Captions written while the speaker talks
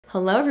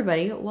Hello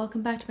everybody,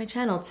 welcome back to my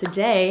channel.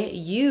 Today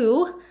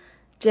you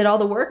did all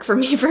the work for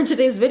me for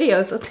today's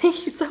video, so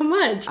thank you so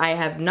much. I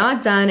have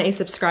not done a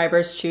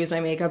subscribers choose my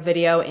makeup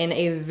video in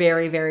a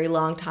very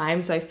long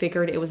time, so I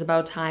figured it was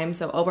about time.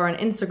 So over on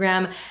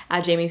Instagram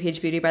at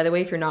Paige Beauty, by the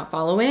way, if you're not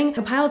following, I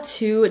compiled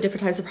two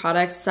different types of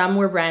products. Some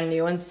were brand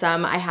new and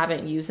some I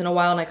haven't used in a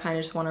while and I kind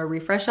of just want to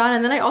refresh on.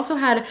 And then I also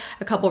had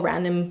a couple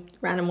random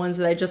ones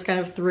that I just kind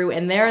of threw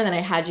in there, and then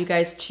I had you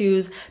guys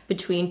choose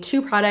between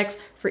two products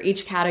for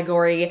each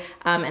category,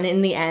 and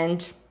in the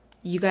end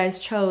you guys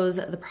chose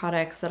the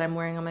products that I'm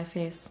wearing on my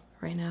face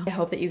right now. I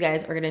hope that you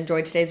guys are gonna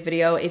enjoy today's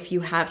video. If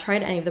you have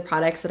tried any of the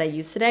products that I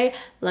used today,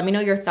 let me know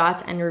your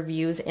thoughts and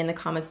reviews in the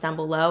comments down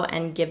below,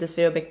 and give this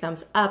video a big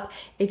thumbs up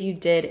if you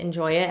did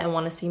enjoy it and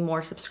wanna see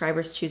more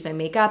subscribers choose my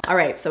makeup. All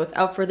right, so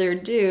without further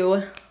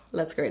ado,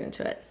 let's get right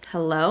into it.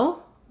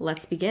 Hello?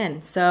 Let's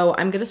begin. So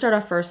I'm gonna start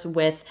off first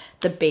with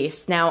the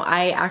base. Now,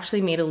 I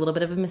actually made a little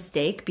bit of a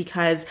mistake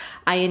because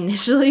I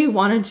initially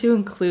wanted to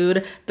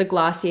include the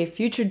Glossier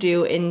Future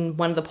Dew in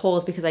one of the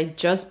polls because I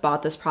just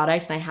bought this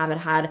product and I haven't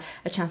had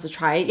a chance to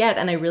try it yet,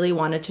 and I really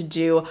wanted to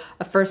do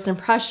a first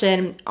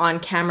impression on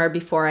camera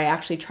before I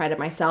actually tried it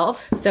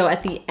myself. So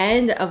at the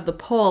end of the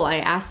poll, I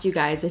asked you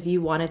guys if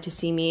you wanted to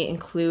see me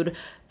include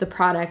the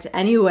product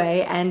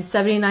anyway, and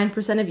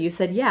 79% of you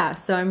said yeah.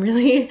 So I'm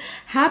really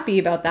happy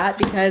about that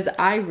because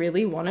I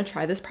really want to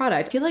try this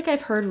product. I feel like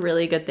I've heard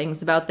really good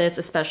things about this,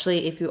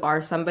 especially if you are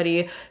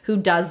somebody who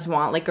does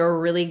want like a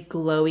really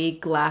glowy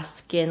glass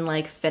skin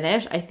like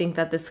finish. I think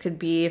that this could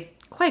be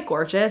quite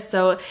gorgeous.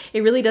 So it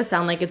really does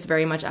sound like it's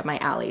very much up my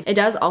alley. It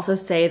does also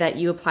say that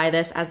you apply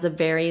this as the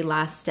very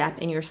last step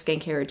in your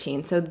skincare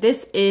routine. So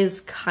this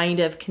is kind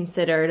of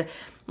considered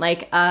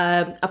like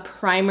a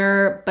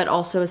primer, but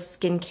also a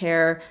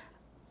skincare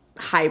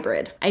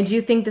hybrid. I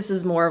do think this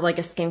is more of like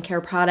a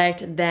skincare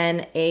product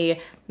than a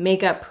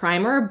makeup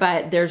primer,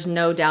 but there's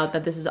no doubt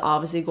that this is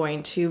obviously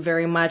going to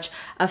very much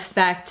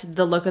affect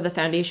the look of the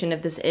foundation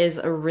if this is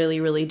a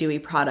really dewy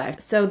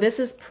product. So this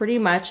is pretty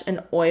much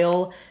an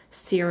oil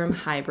serum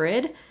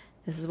hybrid.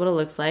 This is what it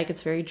looks like.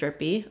 It's very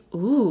drippy.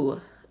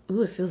 Ooh,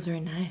 it feels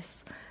very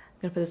nice. I'm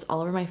gonna put this all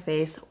over my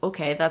face.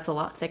 Okay, that's a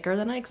lot thicker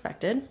than I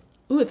expected.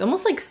 Ooh, it's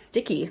almost like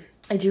sticky.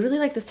 I do really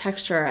like this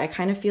texture. I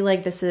kind of feel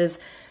like this is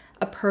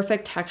a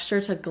perfect texture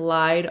to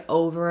glide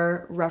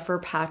over rougher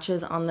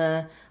patches on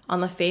the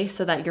face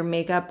so that your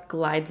makeup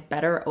glides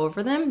better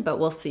over them, but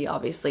we'll see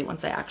obviously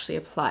once I actually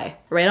apply.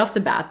 Right off the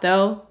bat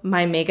though,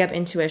 my makeup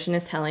intuition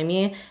is telling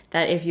me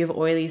that if you have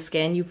oily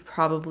skin, you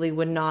probably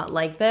would not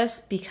like this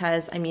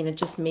because I mean, it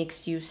just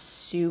makes you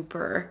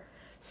super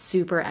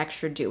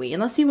extra dewy,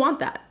 unless you want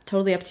that.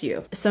 Totally up to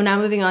you. So now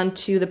moving on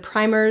to the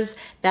primers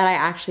that I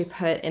actually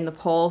put in the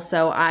poll.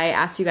 So I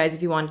asked you guys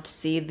if you wanted to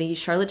see the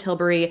Charlotte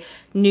Tilbury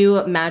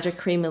New Magic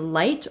Cream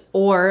Light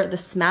or the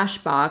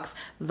Smashbox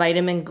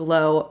Vitamin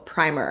Glow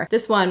Primer.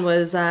 This one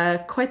was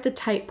quite the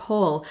tight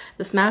poll.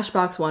 The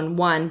Smashbox one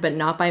won, but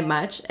not by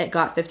much. It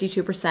got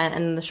 52%, and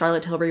then the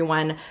Charlotte Tilbury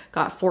one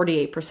got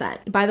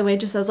 48%. By the way,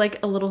 just as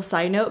like a little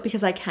side note,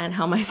 because I can't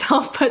help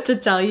myself but to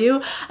tell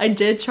you, I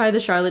did try the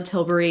Charlotte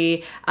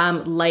Tilbury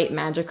Light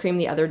Magic Cream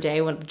the other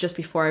day just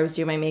before I was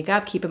doing my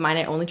makeup. Keep in mind,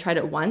 I only tried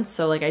it once,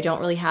 so like I don't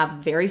really have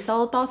very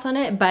solid thoughts on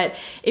it, but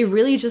it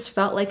really just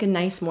felt like a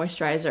nice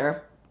moisturizer.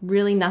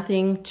 Really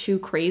nothing too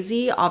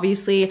crazy.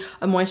 Obviously,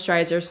 a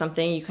moisturizer is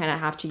something you kind of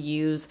have to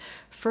use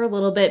for a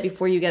little bit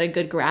before you get a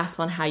good grasp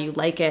on how you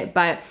like it.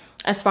 But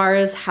as far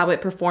as how it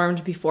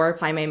performed before I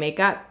apply my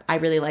makeup, I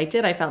really liked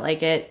it. I felt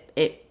like it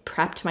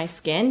prepped my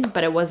skin,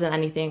 but it wasn't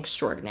anything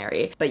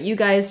extraordinary. But you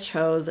guys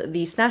chose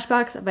the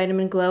Smashbox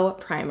Vitamin Glow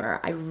Primer.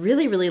 I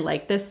really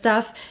like this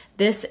stuff.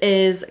 This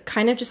is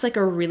kind of just like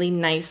a really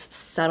nice,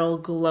 subtle,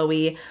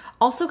 glowy,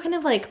 also kind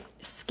of like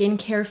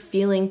skincare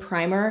feeling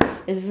primer.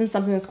 This isn't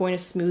something that's going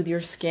to smooth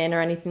your skin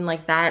or anything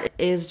like that. It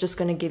is just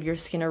going to give your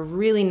skin a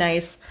really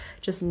nice,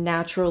 just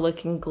natural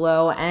looking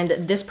glow. And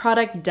this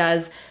product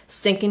does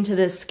sink into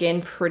the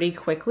skin pretty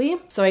quickly.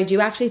 So I do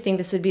actually think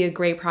this would be a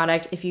great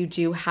product if you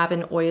do have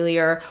an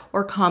oilier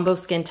or combo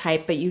skin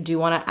type, but you do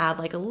want to add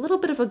like a little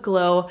bit of a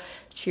glow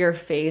to your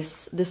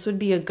face. This would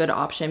be a good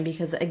option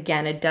because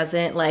again, it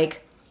doesn't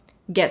like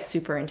get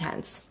super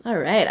intense. All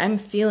right, I'm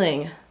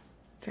feeling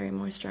very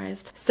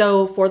moisturized.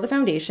 So for the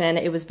foundation,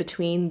 it was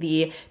between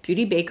the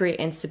Beauty Bakery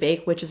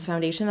Instabake, which is a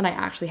foundation that I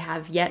actually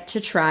have yet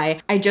to try.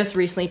 I just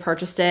recently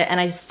purchased it and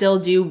I still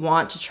do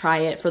want to try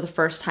it for the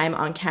first time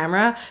on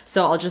camera.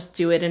 So I'll just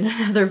do it in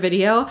another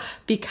video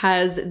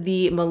because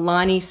the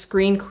Milani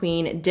Screen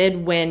Queen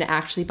did win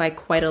actually by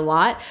quite a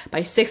lot, by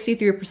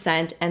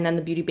 63%, and then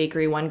the Beauty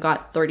Bakery one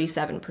got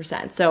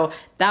 37%. So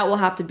that will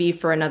have to be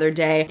for another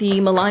day. The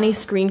Milani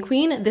Screen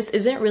Queen, this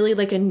isn't really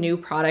like a new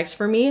product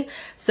for me.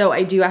 So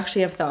I do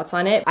actually have have thoughts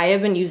on it. I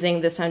have been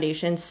using this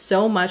foundation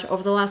so much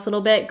over the last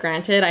little bit.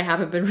 Granted, I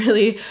haven't been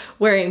really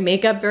wearing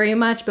makeup very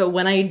much, but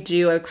when I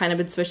do, I've kind of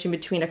been switching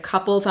between a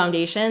couple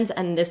foundations,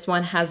 and this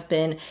one has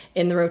been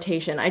in the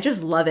rotation. I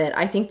just love it.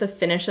 I think the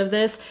finish of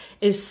this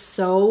is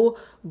so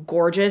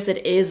gorgeous.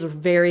 It is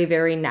very,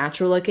 very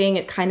natural looking.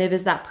 It kind of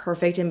is that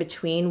perfect in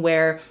between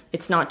where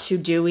it's not too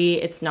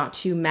dewy, it's not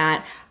too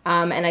matte.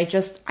 And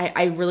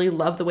I really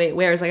love the way it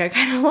wears. Like, I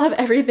kind of love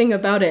everything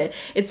about it.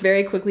 It's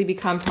very quickly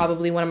become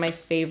probably one of my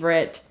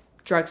favorite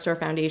drugstore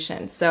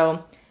foundations.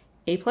 So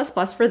A++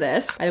 for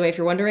this. By the way, if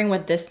you're wondering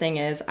what this thing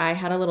is, I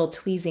had a little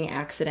tweezing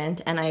accident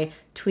and I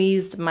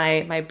tweezed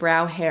my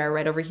brow hair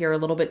right over here a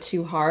little bit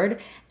too hard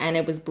and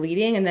it was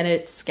bleeding, and then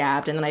it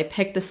scabbed, and then I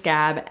picked the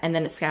scab and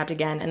then it scabbed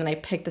again, and then I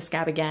picked the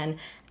scab again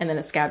and then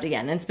it scabbed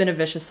again. And it's been a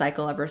vicious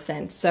cycle ever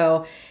since.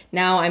 So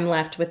now I'm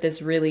left with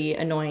this really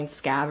annoying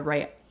scab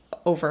right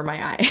over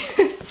my eye.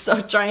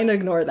 So trying to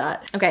ignore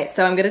that. Okay,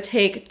 so I'm gonna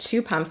take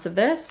 2 pumps of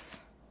this.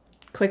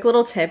 Quick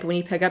little tip, when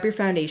you pick up your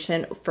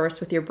foundation first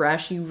with your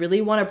brush, you really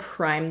want to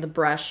prime the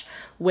brush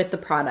with the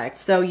product.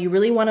 So you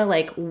really want to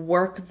like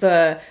work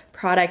the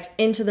product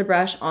into the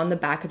brush on the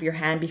back of your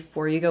hand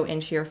before you go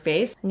into your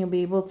face, and you'll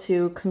be able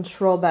to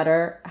control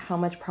better how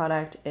much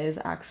product is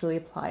actually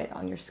applied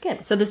on your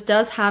skin. So this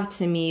does have,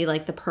 to me,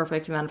 like the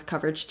perfect amount of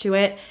coverage to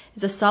it.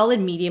 It's a solid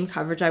medium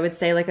coverage, I would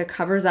say. Like, it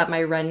covers up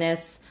my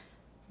redness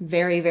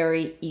very,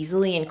 very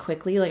easily and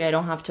quickly. Like, I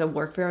don't have to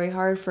work very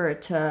hard for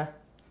it to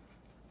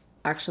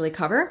actually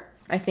cover.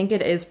 I think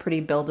it is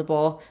pretty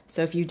buildable,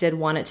 so if you did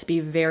want it to be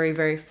very,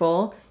 very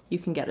full, you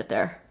can get it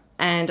there.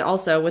 And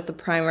also with the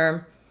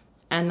primer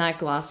and that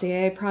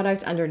Glossier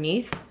product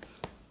underneath,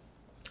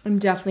 I'm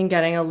definitely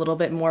getting a little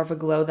bit more of a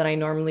glow than I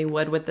normally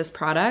would with this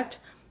product,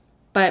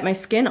 but my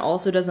skin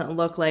also doesn't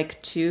look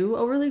like too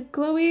overly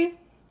glowy,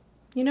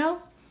 you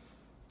know?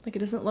 Like, it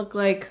doesn't look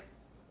like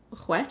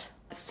wet.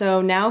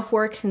 So now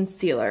for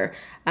concealer.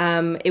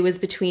 It was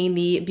between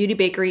the Beauty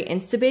Bakery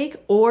Instabake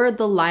or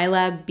the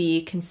Lila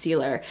B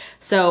concealer.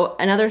 So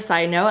another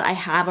side note, I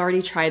have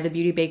already tried the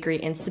Beauty Bakery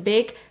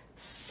Instabake.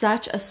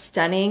 Such a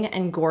stunning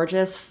and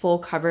gorgeous full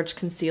coverage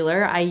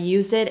concealer. I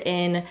used it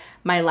in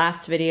my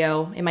last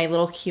video, in my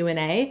little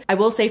Q&A. I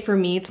will say, for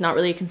me, it's not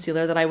really a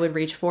concealer that I would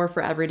reach for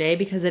every day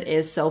because it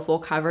is so full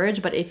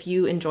coverage, but if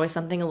you enjoy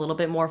something a little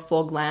bit more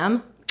full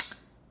glam,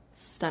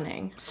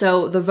 stunning.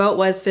 So the vote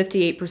was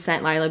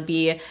 58% Lila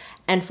B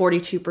and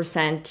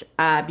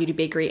 42% Beauty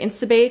Bakery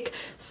Instabake.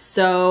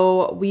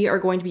 So we are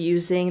going to be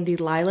using the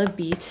Lila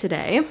B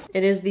today.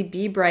 It is the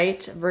Be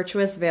Bright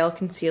Virtuous Veil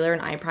Concealer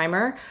and Eye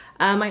Primer.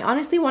 I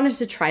honestly wanted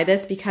to try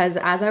this because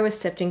as I was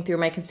sifting through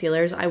my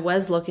concealers, I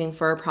was looking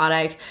for a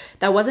product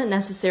that wasn't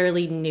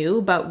necessarily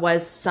new, but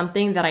was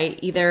something that I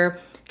either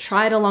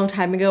tried a long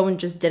time ago and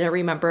just didn't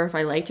remember if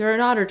I liked it or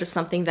not, or just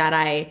something that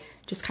I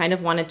just kind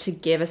of wanted to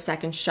give a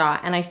second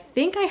shot. And I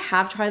think I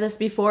have tried this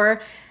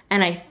before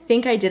and I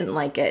think I didn't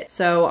like it.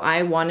 So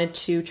I wanted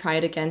to try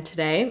it again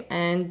today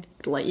and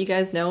let you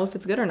guys know if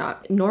it's good or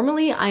not.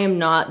 Normally, I am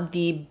not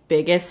the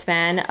biggest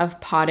fan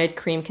of potted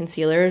cream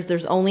concealers.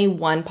 There's only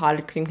one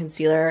potted cream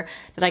concealer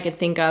that I could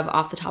think of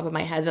off the top of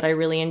my head that I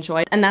really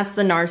enjoy, and that's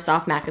the NARS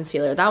Soft Matte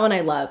Concealer. That one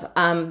I love.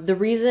 The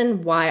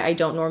reason why I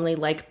don't normally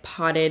like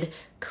potted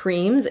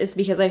creams is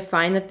because I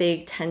find that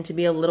they tend to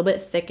be a little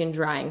bit thick and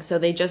drying, so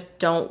they just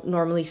don't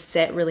normally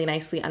sit really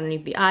nicely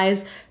underneath the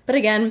eyes. But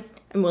again,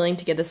 I'm willing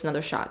to give this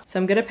another shot. So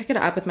I'm gonna pick it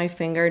up with my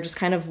finger, just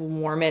kind of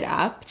warm it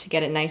up to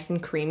get it nice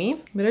and creamy.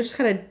 I'm gonna just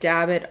kind of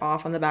dab it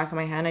off on the back of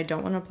my hand. I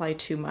don't want to apply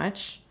too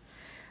much.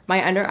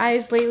 My under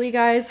eyes lately,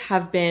 guys,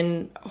 have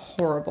been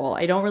horrible.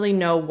 I don't really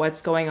know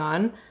what's going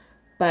on,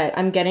 but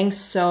I'm getting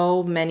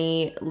so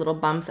many little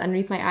bumps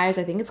underneath my eyes.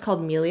 I think it's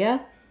called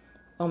Melia.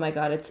 Oh my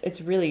god,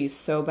 it's really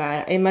so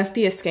bad. It must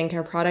be a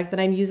skincare product that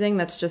I'm using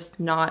that's just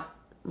not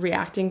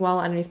reacting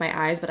well underneath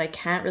my eyes, but I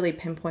can't really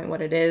pinpoint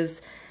what it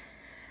is.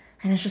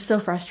 And it's just so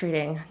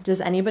frustrating.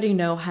 Does anybody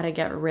know how to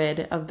get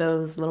rid of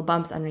those little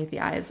bumps underneath the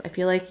eyes? I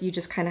feel like you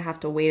just kind of have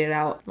to wait it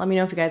out. Let me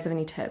know if you guys have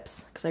any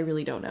tips, because I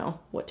really don't know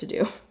what to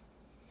do.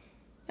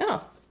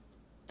 Oh,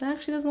 that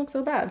actually doesn't look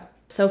so bad.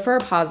 So for a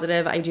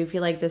positive, I do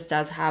feel like this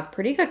does have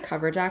pretty good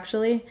coverage,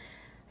 actually.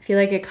 I feel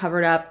like it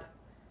covered up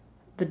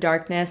the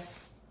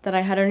darkness that I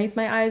had underneath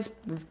my eyes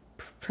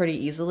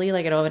pretty easily.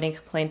 Like, I don't have any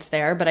complaints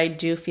there, but I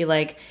do feel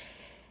like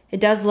it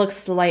does look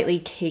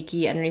slightly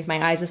cakey underneath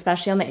my eyes,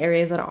 especially on the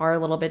areas that are a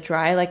little bit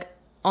dry. Like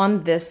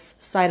on this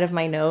side of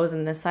my nose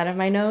and this side of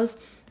my nose,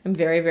 I'm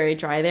very, very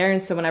dry there.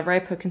 And so whenever I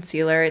put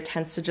concealer, it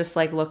tends to just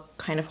like look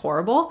kind of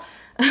horrible.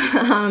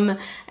 And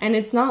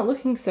it's not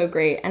looking so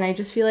great. And I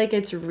just feel like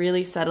it's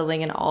really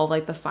settling in all of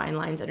like the fine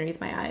lines underneath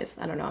my eyes.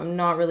 I don't know, I'm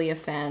not really a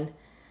fan.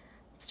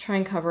 Let's try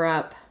and cover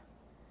up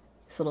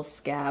this little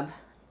scab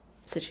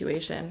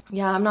situation.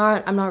 Yeah, I'm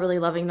not really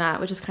loving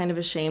that, which is kind of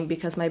a shame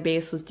because my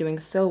base was doing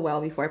so well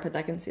before I put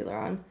that concealer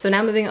on. So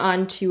now moving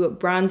on to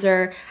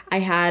bronzer, I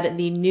had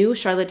the new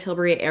Charlotte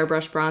Tilbury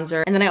Airbrush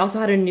bronzer, and then I also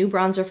had a new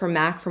bronzer from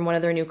MAC from one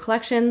of their new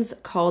collections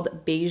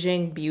called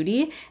Beijing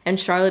Beauty, and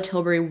Charlotte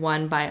Tilbury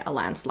won by a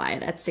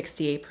landslide at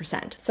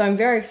 68%. So I'm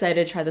very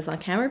excited to try this on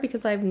camera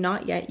because I've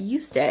not yet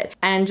used it.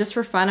 And just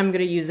for fun, I'm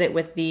gonna use it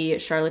with the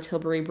Charlotte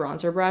Tilbury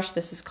bronzer brush.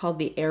 This is called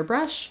the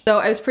Airbrush. So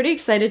I was pretty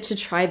excited to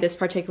try this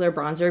particular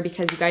bronzer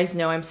because you guys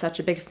know I'm such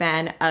a big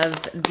fan of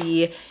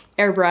the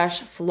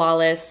Airbrush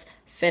Flawless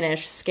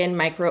Finish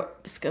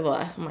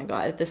oh my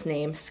god, this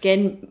name,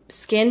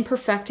 Skin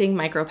Perfecting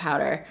Micro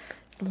Powder.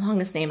 It's the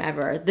longest name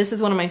ever. This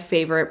is one of my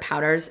favorite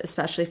powders,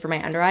 especially for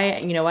my under eye.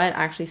 And you know what,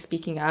 actually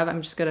speaking of,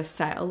 I'm just gonna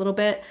set a little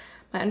bit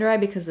my under eye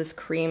because this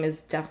cream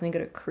is definitely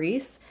gonna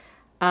crease.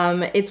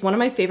 It's one of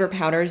my favorite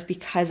powders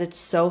because it's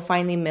so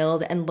finely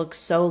milled and looks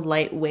so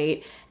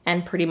lightweight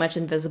and pretty much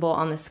invisible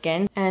on the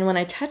skin. And when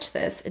I touch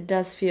this, it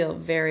does feel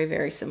very,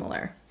 very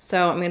similar.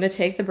 So I'm gonna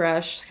take the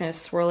brush, just kind of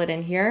swirl it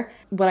in here.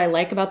 What I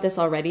like about this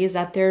already is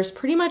that there's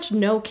pretty much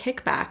no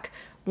kickback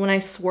when I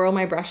swirl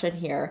my brush in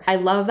here. I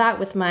love that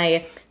with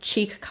my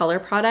cheek color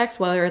products,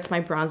 whether it's my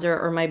bronzer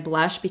or my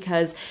blush,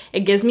 because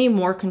it gives me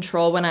more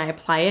control when I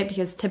apply it,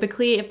 because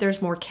typically if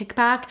there's more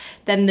kickback,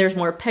 then there's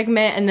more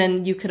pigment and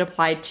then you could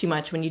apply too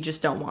much when you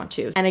just don't want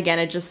to. And again,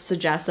 it just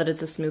suggests that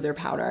it's a smoother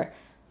powder.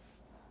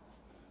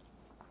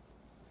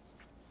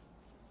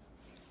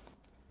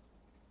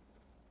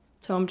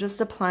 So I'm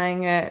just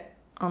applying it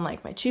on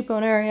like my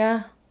cheekbone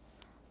area,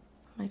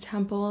 my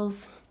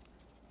temples,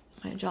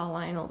 my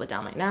jawline, a little bit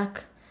down my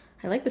neck.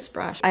 I like this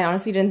brush. I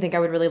honestly didn't think I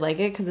would really like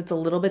it because it's a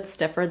little bit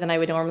stiffer than I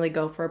would normally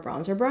go for a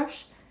bronzer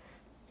brush,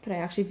 but I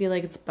actually feel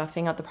like it's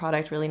buffing out the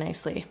product really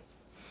nicely.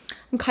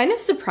 I'm kind of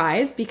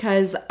surprised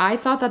because I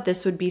thought that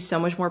this would be so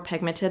much more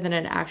pigmented than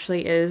it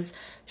actually is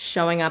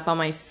showing up on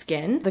my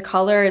skin. The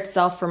color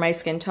itself for my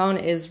skin tone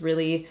is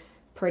really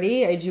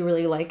pretty. I do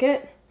really like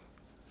it,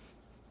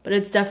 but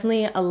it's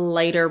definitely a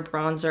lighter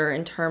bronzer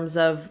in terms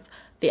of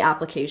the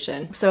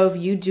application. So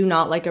if you do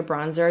not like a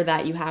bronzer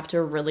that you have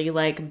to really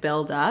like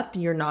build up,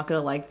 you're not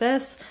gonna like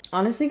this.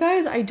 Honestly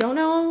guys, I don't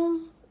know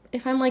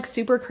if I'm like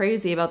super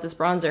crazy about this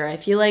bronzer. I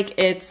feel like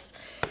it's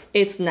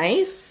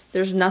nice.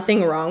 There's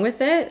nothing wrong with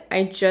it.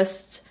 I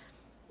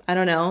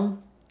don't know,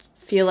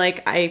 feel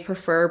like I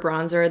prefer a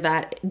bronzer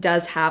that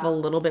does have a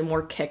little bit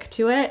more kick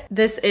to it.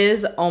 This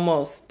is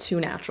almost too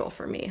natural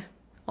for me.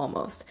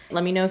 Almost.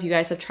 Let me know if you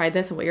guys have tried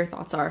this and what your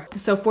thoughts are.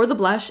 So for the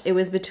blush, it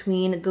was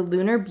between the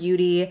Lunar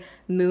Beauty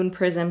Moon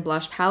Prism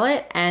blush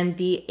palette and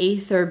the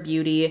Aether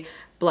Beauty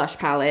blush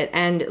palette,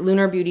 and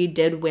Lunar Beauty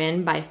did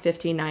win by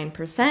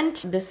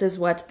 59%. This is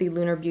what the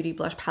Lunar Beauty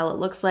blush palette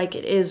looks like.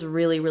 It is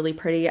really, really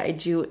pretty. I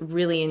do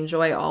really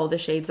enjoy all the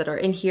shades that are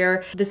in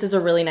here. This is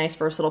a really nice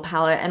versatile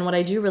palette, and what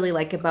I do really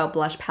like about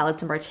blush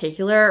palettes in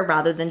particular,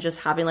 rather than just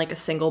having like a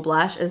single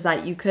blush, is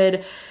that you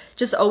could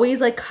just always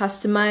like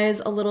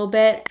customize a little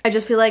bit. I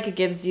just feel like it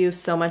gives you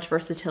so much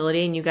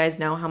versatility, and you guys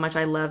know how much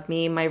I love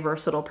my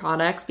versatile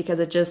products, because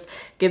it just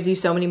gives you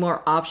so many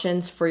more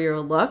options for your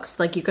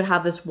looks. Like you could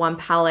have this one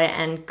palette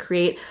and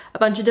create a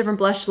bunch of different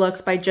blush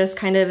looks by just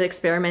kind of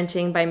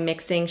experimenting by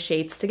mixing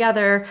shades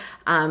together.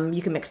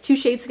 You can mix 2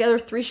 shades together,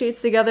 3 shades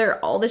together,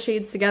 all the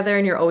shades together,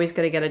 and you're always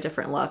gonna get a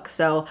different look.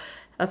 So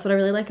that's what I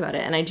really like about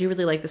it. And I do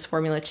really like this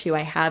formula too.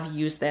 I have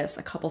used this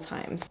a couple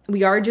times.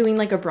 We are doing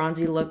like a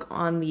bronzy look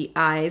on the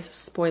eyes,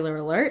 spoiler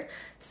alert.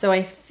 So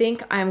I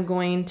think I'm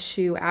going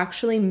to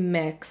actually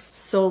mix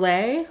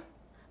Soleil,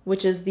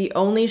 which is the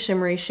only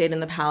shimmery shade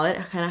in the palette.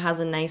 It kind of has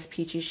a nice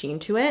peachy sheen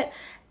to it,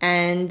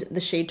 and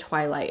the shade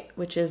Twilight,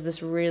 which is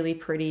this really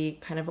pretty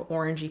kind of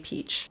orangey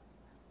peach.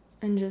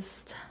 And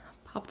just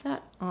pop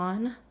that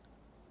on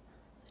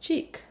the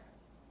cheek.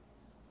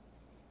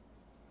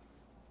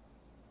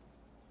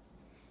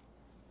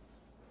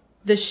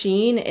 The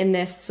sheen in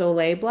this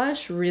Soleil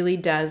blush really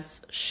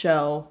does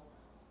show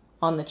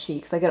on the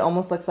cheeks. Like it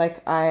almost looks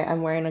like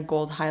I'm wearing a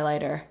gold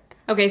highlighter.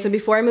 Okay, so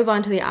before I move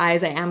on to the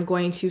eyes, I am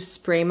going to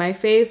spray my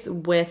face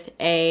with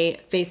a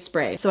face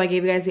spray. So I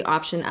gave you guys the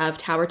option of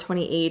Tower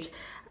 28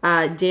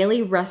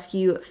 Daily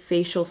Rescue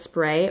Facial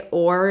Spray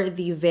or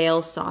the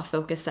Veil Soft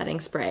Focus Setting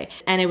Spray.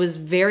 And it was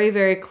very,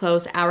 very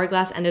close.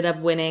 Hourglass ended up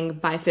winning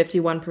by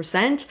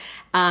 51%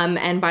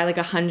 and by like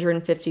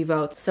 150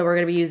 votes. So we're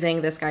gonna be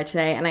using this guy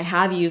today. And I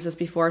have used this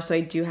before, so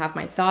I do have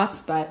my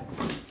thoughts, but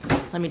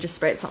let me just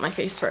spray it on my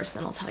face first,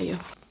 then I'll tell you. Do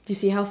you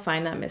see how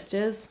fine that mist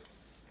is?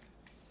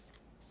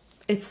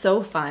 It's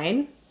so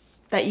fine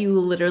that you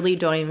literally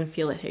don't even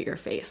feel it hit your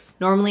face.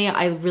 Normally,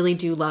 I really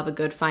do love a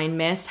good fine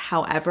mist.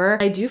 However,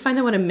 I do find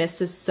that when a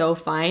mist is so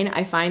fine,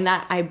 I find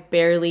that I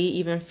barely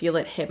even feel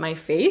it hit my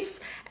face.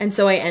 And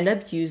so I end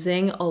up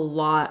using a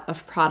lot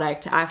of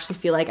product to actually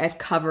feel like I've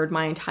covered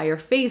my entire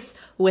face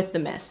with the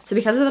mist. So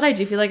because of that, I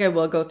do feel like I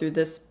will go through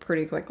this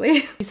pretty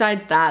quickly.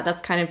 Besides that,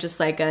 that's kind of just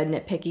like a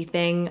nitpicky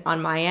thing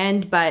on my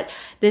end, but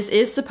this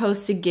is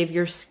supposed to give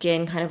your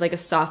skin kind of like a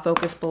soft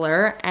focus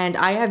blur. And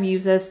I have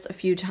used this a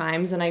few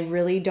times and I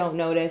really don't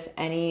notice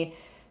any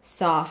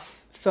soft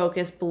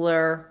focus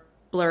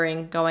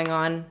blurring going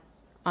on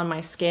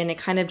my skin. It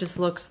kind of just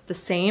looks the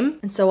same.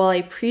 And so while I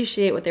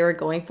appreciate what they were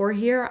going for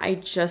here, I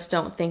just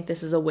don't think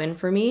this is a win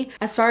for me.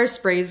 As far as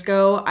sprays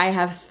go, I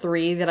have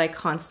 3 that I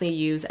constantly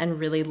use and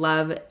really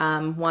love.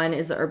 One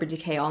is the Urban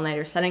Decay All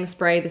Nighter Setting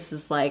Spray. This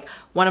is like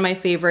one of my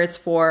favorites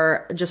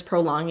for just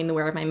prolonging the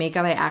wear of my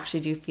makeup. I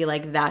actually do feel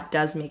like that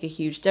does make a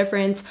huge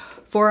difference.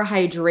 For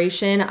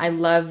hydration, I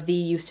love the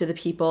Used to the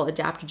People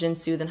Adaptogen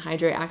Soothe and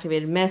Hydrate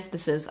Activated Mist.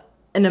 This is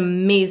an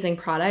amazing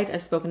product.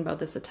 I've spoken about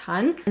this a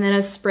ton. And then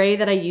a spray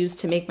that I use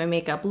to make my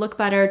makeup look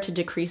better, to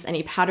decrease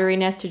any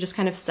powderiness, to just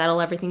kind of settle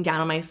everything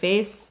down on my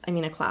face. I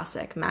mean, a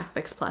classic. MAC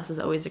Fix Plus is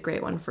always a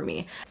great one for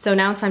me. So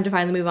now it's time to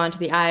finally move on to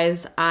the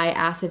eyes. I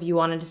asked if you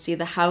wanted to see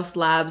the Haus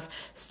Labs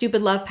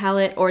Stupid Love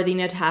palette or the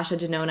Natasha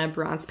Denona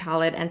Bronze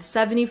palette, and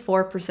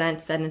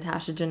 74% said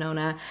Natasha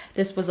Denona.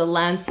 This was a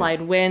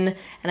landslide win,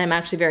 and I'm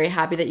actually very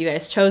happy that you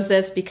guys chose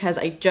this because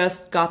I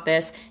just got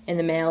this in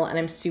the mail and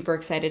I'm super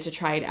excited to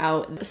try it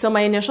out. So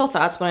my initial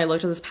thoughts when I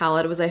looked at this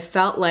palette was I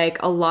felt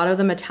like a lot of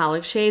the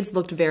metallic shades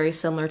looked very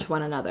similar to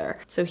one another.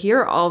 So here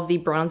are all of the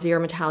bronzier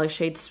metallic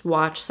shades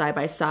swatched side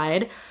by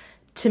side.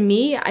 To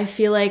me, I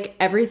feel like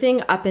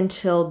everything up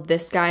until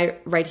this guy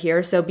right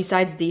here, so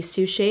besides these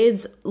two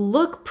shades,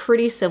 look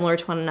pretty similar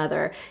to one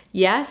another.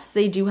 Yes,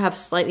 they do have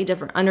slightly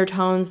different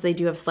undertones, they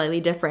do have slightly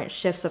different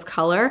shifts of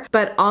color,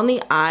 but on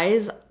the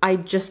eyes, I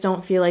just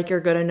don't feel like you're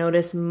gonna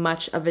notice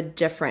much of a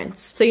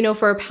difference. So, you know,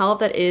 for a palette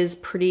that is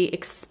pretty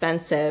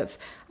expensive,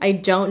 I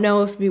don't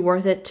know if it'd be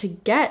worth it to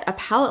get a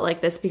palette like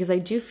this because I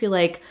do feel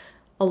like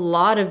a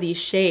lot of these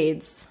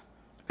shades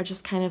are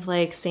just kind of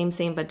like same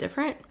but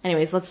different.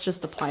 Anyways, let's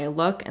just apply a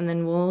look and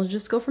then we'll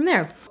just go from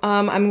there.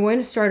 I'm going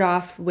to start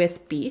off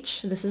with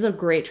Beach. This is a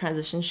great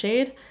transition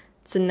shade.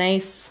 It's a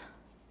nice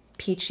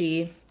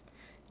peachy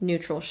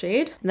neutral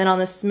shade. And then on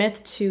the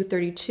Smith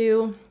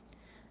 232,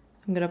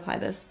 I'm gonna apply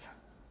this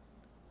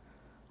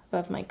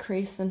above my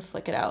crease and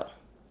flick it out.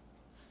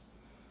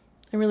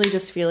 I'm really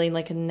just feeling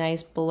like a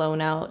nice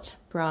blown out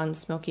bronze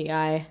smoky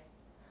eye.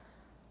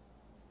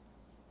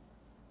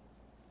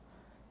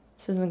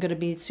 This isn't gonna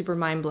be super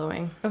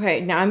mind-blowing.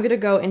 Okay, now I'm gonna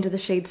go into the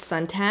shade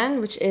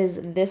Suntan, which is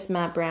this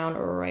matte brown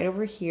right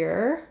over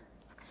here.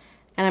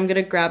 And I'm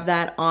gonna grab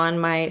that on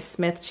my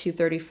Smith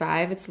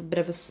 235. It's a bit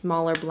of a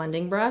smaller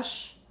blending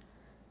brush.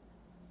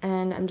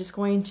 And I'm just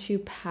going to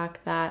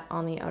pack that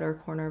on the outer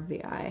corner of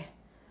the eye.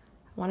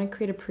 I wanna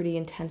create a pretty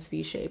intense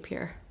V shape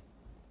here.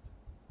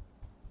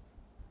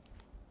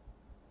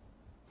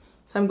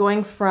 So I'm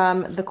going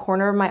from the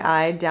corner of my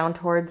eye down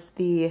towards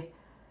the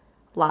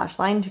lash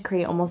line to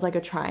create almost like a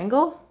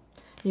triangle.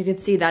 You can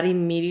see that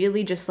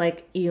immediately just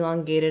like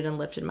elongated and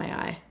lifted my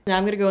eye. Now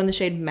I'm gonna go in the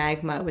shade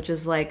Magma, which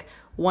is like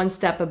one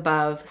step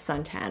above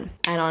Suntan.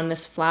 And on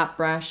this flat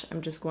brush,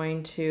 I'm just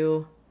going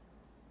to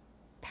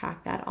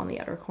pack that on the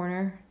outer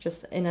corner,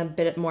 just in a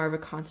bit more of a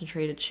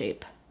concentrated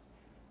shape.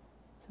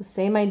 So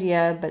same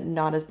idea, but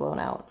not as blown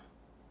out.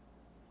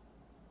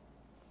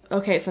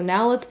 Okay, so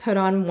now let's put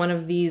on one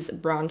of these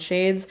bronze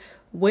shades.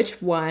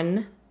 Which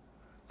one?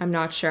 I'm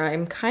not sure.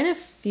 I'm kind of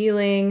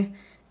feeling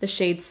the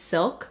shade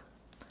Silk.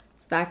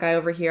 It's that guy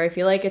over here. I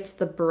feel like it's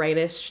the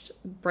brightest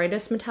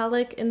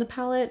metallic in the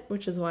palette,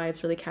 which is why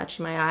it's really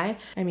catching my eye.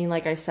 I mean,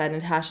 like I said,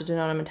 Natasha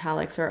Denona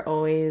metallics are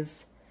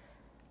always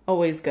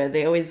good.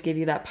 They always give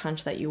you that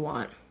punch that you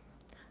want.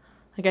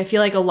 Like, I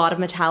feel like a lot of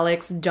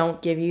metallics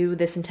don't give you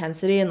this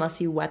intensity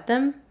unless you wet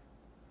them.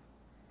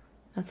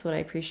 That's what I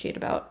appreciate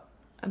about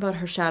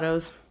her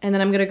shadows. And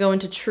then I'm gonna go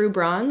into True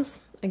Bronze,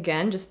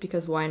 again, just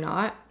because why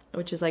not?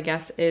 Which is, I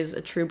guess, is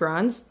a true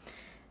bronze.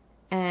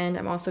 And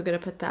I'm also gonna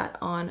put that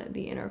on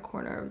the inner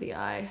corner of the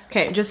eye.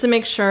 Okay, just to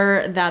make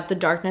sure that the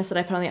darkness that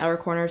I put on the outer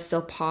corner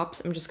still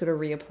pops, I'm just gonna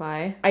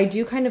reapply. I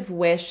do kind of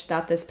wish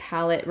that this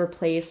palette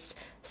replaced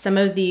some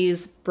of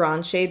these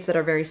bronze shades that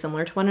are very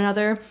similar to one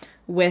another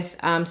with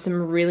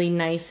some really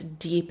nice,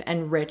 deep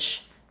and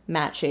rich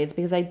matte shades,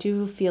 because I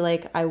do feel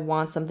like I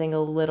want something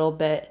a little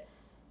bit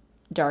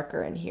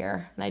darker in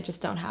here, and I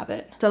just don't have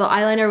it. So the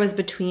eyeliner was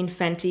between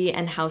Fenty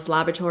and Haus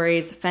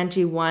Laboratories.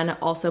 Fenty won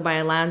also by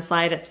a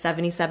landslide at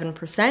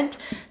 77%,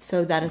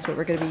 so that is what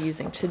we're gonna be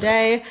using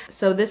today.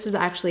 So this is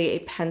actually a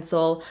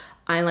pencil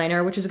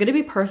eyeliner, which is gonna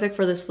be perfect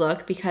for this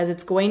look because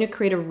it's going to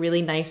create a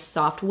really nice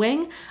soft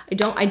wing.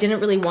 I didn't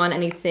really want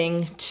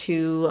anything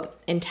too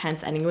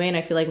intense anyway, and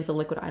I feel like with a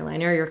liquid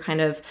eyeliner, you're kind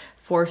of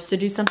forced to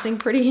do something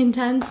pretty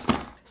intense.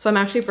 So I'm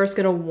actually first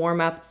gonna warm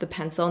up the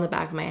pencil in the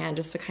back of my hand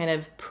just to kind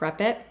of prep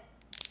it,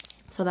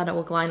 so that it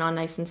will glide on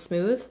nice and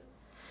smooth.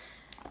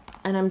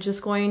 And I'm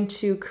just going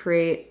to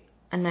create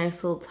a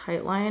nice little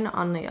tight line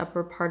on the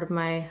upper part of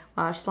my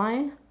lash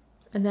line.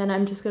 And then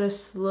I'm just gonna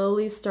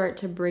slowly start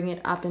to bring it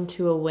up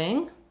into a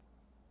wing.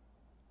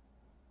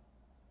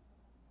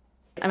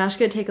 I'm actually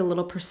gonna take a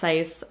little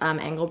precise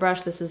angle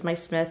brush. This is my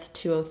Smith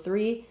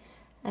 203.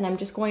 And I'm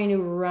just going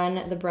to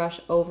run the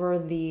brush over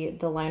the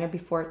liner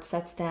before it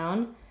sets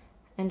down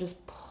and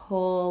just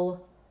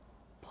pull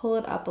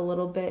it up a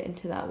little bit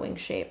into that wing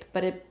shape,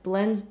 but it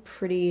blends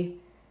pretty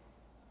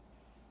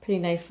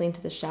nicely into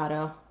the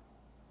shadow.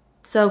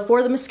 So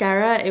for the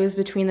mascara, it was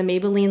between the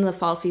Maybelline La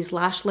Falsies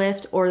Lash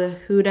Lift or the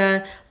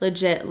Huda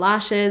Legit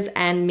Lashes,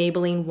 and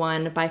Maybelline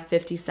won by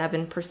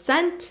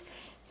 57%.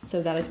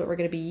 So that is what we're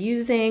gonna be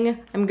using.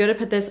 I'm gonna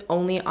put this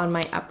only on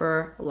my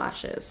upper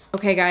lashes.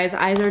 Okay guys,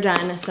 eyes are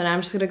done. So now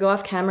I'm just gonna go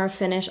off camera,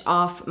 finish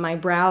off my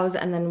brows,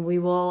 and then we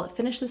will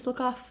finish this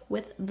look off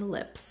with the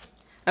lips.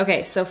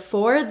 Okay, so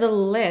for the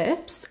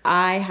lips,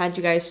 I had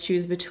you guys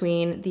choose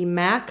between the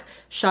MAC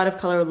Shot of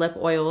Color lip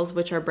oils,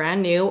 which are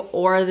brand new,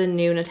 or the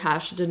new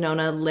Natasha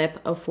Denona lip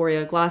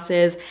euphoria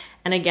glosses.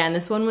 And again,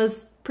 this one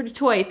was pretty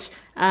tight.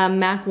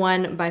 MAC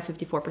won by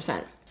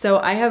 54%. So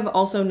I have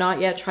also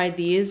not yet tried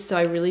these, so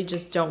I really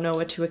just don't know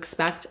what to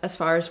expect as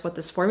far as what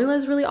this formula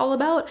is really all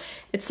about.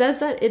 It says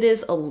that it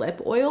is a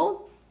lip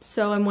oil,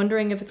 so I'm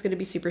wondering if it's gonna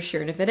be super sheer,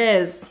 and if it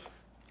is,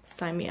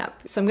 sign me up.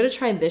 So I'm gonna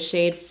try this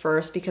shade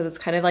first because it's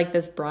kind of like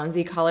this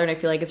bronzy color and I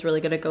feel like it's really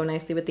gonna go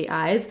nicely with the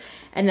eyes.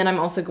 And then I'm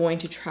also going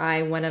to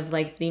try one of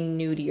like the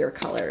nudier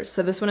colors.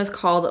 So this one is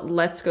called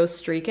Let's Go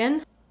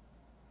Streakin'.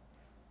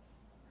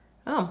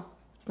 Oh,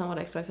 it's not what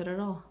I expected at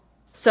all.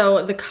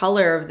 So the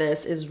color of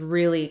this is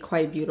really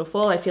quite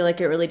beautiful. I feel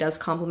like it really does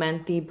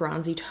complement the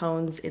bronzy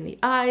tones in the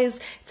eyes.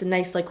 It's a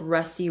nice like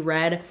rusty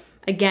red.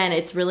 Again,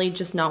 it's really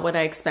just not what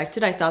I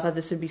expected. I thought that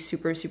this would be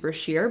super, super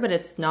sheer, but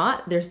it's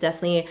not. There's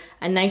definitely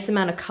a nice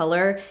amount of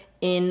color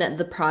in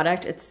the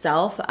product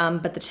itself,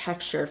 but the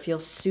texture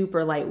feels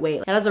super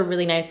lightweight. It has a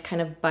really nice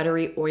kind of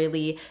buttery,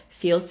 oily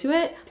feel to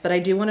it, but I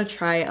do want to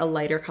try a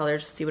lighter color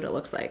just to see what it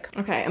looks like.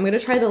 Okay, I'm gonna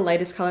try the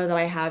lightest color that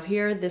I have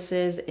here. This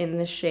is in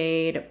the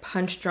shade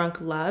Punch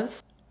Drunk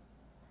Love.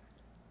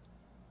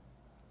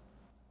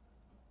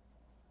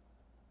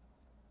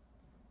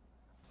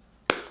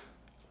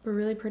 But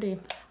really pretty.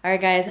 All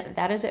right guys,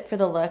 that is it for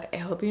the look. I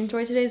hope you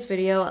enjoyed today's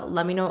video.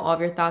 Let me know all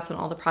of your thoughts on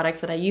all the products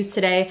that I used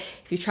today.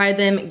 If you tried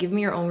them, give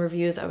me your own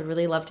reviews. I would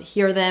really love to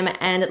hear them.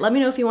 And let me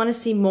know if you want to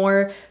see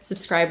more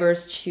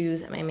subscribers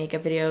choose my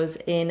makeup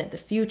videos in the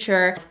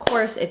future. Of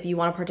course, if you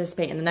want to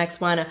participate in the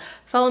next one,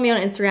 follow me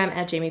on Instagram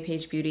at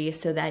JamiePaigeBeauty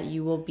so that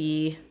you will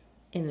be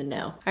in the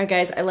know. All right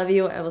guys, I love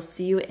you. I will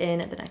see you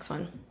in the next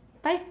one.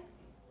 Bye.